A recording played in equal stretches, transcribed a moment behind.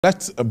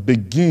Let's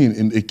begin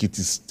in Ekiti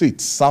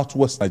State,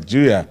 southwest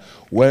Nigeria,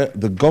 where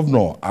the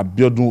governor,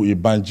 Biodun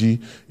Oyebanji,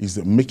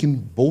 is making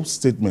bold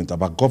statement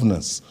about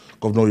governance.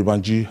 Governor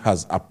Oyebanji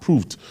has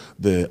approved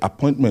the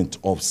appointment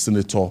of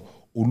Senator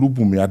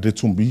Olubunmi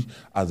Adetunmbi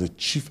as the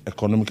chief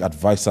economic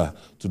advisor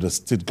to the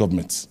state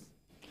government.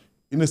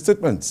 In a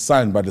statement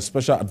signed by the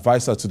special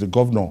advisor to the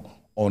governor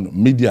on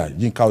media,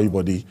 Yinka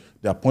Oyebode,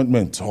 the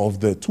appointment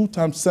of the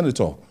two-time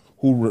senator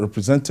who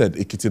represented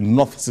Ekiti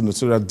North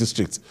Senatorial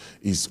District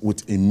is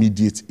with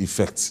immediate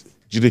effect.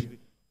 Jide?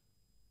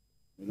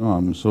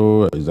 I'm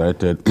so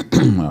excited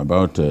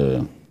about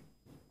the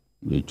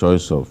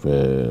choice of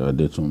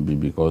Adetunmbi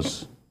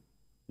because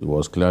he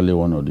was clearly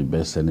one of the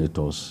best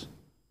senators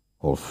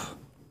of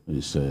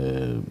his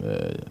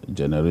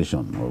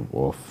generation,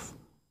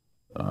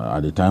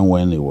 at the time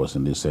when he was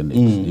in the Senate.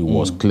 He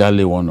was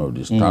clearly one of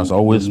the stars,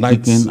 always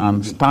speaking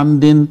and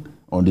standing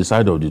on the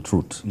side of the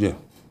truth. Yeah.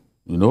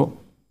 You know,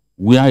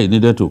 where he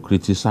needed to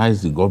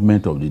criticize the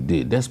government of the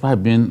day.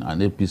 Despite being an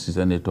APC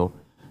senator,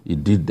 he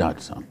did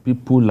that. And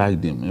people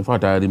liked him. In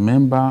fact, I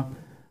remember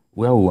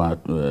where we were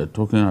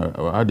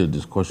I had a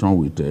discussion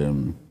with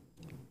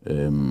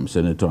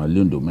Senator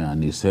Olubunmi,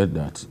 and he said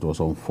that it was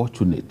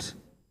unfortunate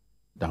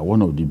that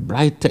one of the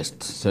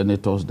brightest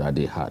senators that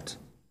they had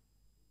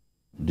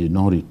did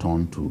not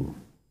return to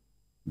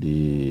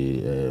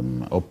the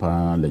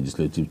upper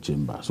legislative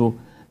chamber. So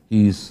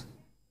he's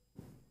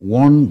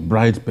one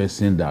bright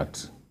person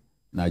that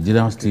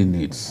Nigeria still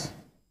needs.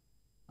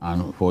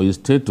 And for his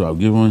state to have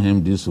given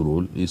him this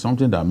role is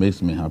something that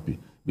makes me happy,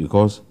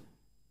 because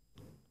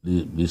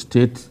the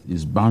state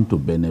is bound to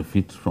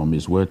benefit from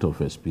his wealth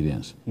of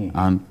experience.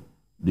 And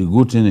the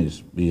good thing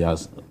is he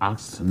has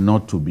asked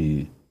not to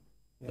be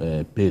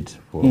paid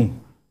for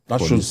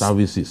the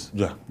services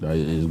that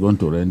is going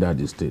to render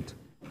the state.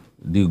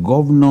 The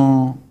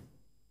governor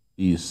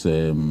is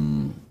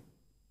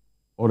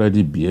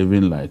already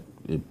behaving like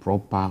a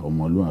proper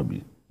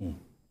Omoluabi.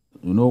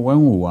 You know,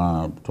 when we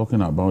were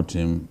talking about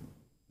him,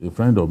 a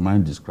friend of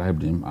mine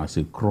described him as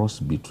a cross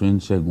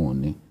between Segun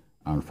Oni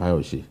and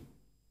Fayose.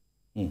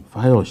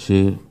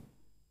 Fayose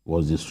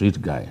was the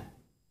street guy.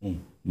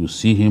 You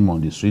see him on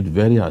the street,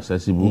 very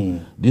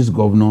accessible. This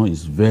governor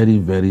is very,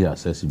 very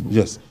accessible.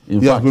 Yes.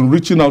 He has been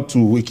reaching out to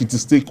Ekiti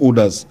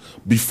stakeholders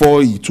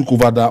before he took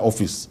over that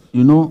office.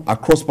 You know,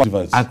 across party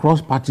divide.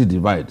 Across party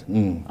divide.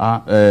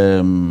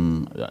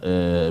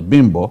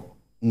 Bimbo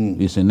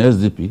is in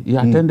SDP. He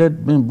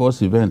attended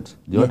Bimbo's event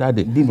the other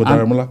day. Bimbo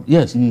Daramola.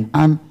 Yes.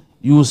 And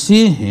you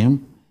see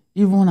him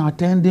even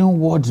attending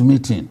ward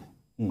meeting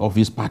of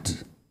his party.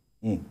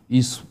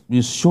 He's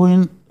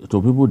showing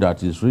to people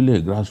that he's really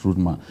a grassroots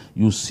man.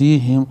 You see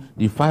him,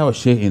 the fire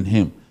share in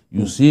him.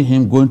 You see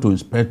him going to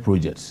inspect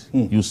projects.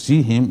 You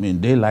see him in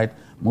daylight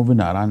moving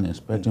around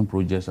inspecting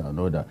projects and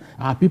all that.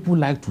 People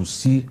like to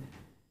see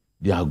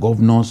their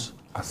governors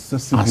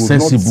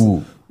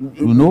accessible.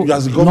 You know,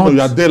 as a governor,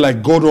 you are there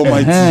like God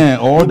Almighty.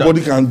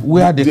 Nobody can.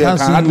 Where they can't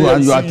see you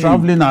and you are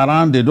traveling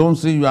around, they don't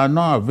see you are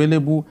not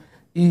available.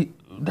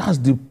 That's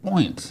the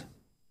point.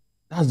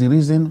 That's the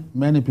reason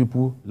many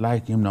people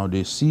like him now.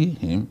 They see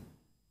him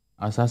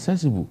as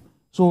accessible.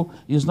 So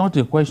it's not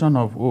a question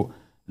of, oh,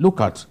 look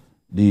at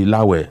the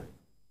Lawe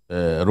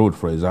road,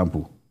 for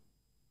example.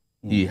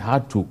 He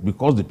had to,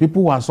 because the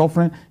people were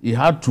suffering, he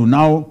had to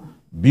now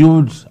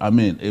build,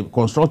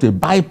 construct a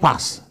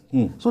bypass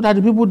so that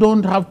the people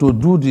don't have to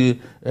do the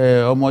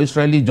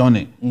Israeli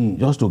journey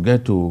just to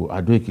get to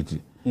Ado Ekiti.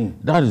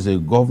 That is a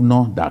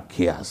governor that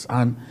cares.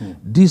 And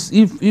this,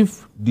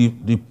 if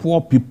the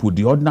poor people,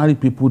 the ordinary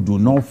people do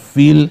not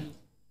feel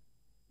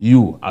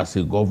you as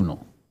a governor,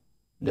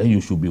 then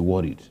you should be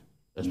worried,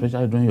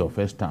 especially during your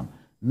first term.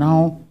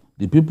 Now,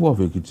 the people of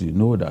Ekiti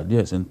know that,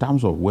 yes, in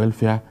terms of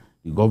welfare,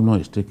 the governor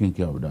is taking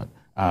care of that.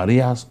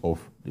 Areas of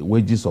the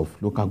wages of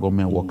local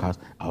government workers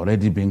are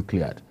already being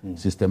cleared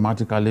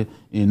systematically.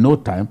 In no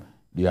time,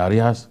 the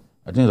areas,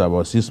 I think it's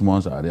about 6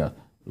 months areas,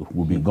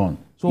 will be gone.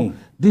 So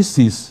this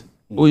is,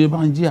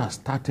 Oyebanji has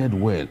started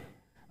well.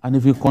 And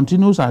if he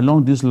continues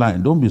along this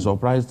line, don't be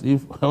surprised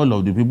if all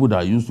of the people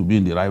that used to be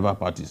in the rival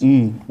parties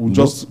will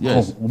just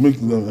come. We'll make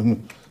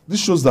them. This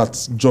shows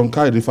that John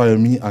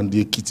Kayode and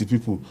the Ekiti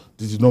people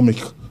did not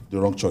make the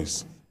wrong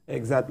choice.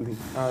 Exactly.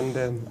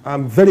 And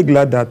I'm very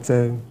glad that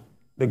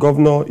the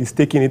governor is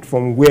taking it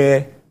from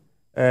where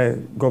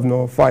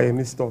Governor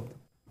Fayemi stopped.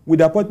 With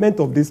the appointment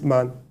of this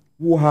man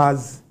who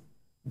has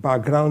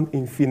background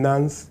in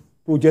finance,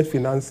 project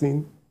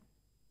financing,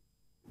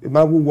 a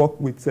man who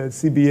worked with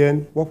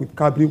CBN, worked with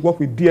Cabri,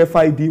 worked with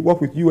DFID, worked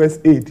with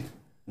USAID.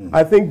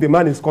 I think the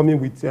man is coming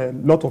with a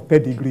lot of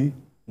pedigree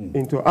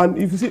into. And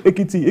if you see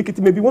Ekiti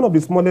may be one of the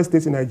smallest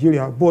states in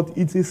Nigeria, but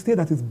it's a state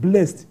that is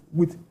blessed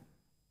with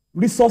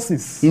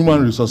resources.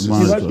 Human resources.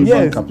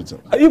 Human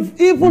capital.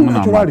 Even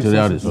natural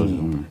resources.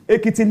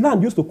 Ekiti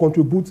land used to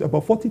contribute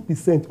about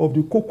 40% of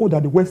the cocoa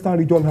that the Western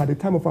region had at the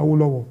time of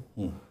Awolowo.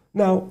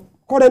 Now,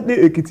 currently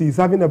Ekiti is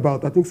having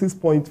about, I think,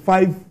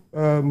 6.5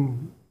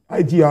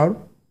 IGR,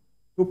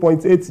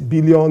 2.8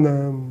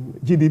 billion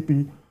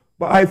GDP.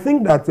 But I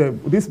think that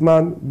this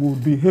man will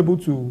be able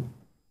to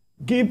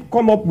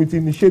come up with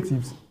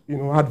initiatives,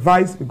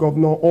 advise the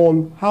governor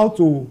on how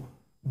to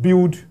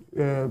build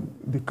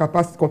the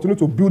capacity, continue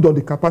to build on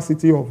the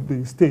capacity of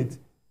the state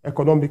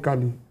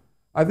economically.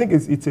 I think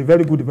it's a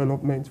very good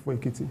development for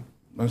Ekiti.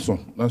 Nice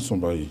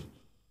one by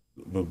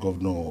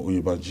Governor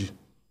Oyebanji.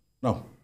 Now,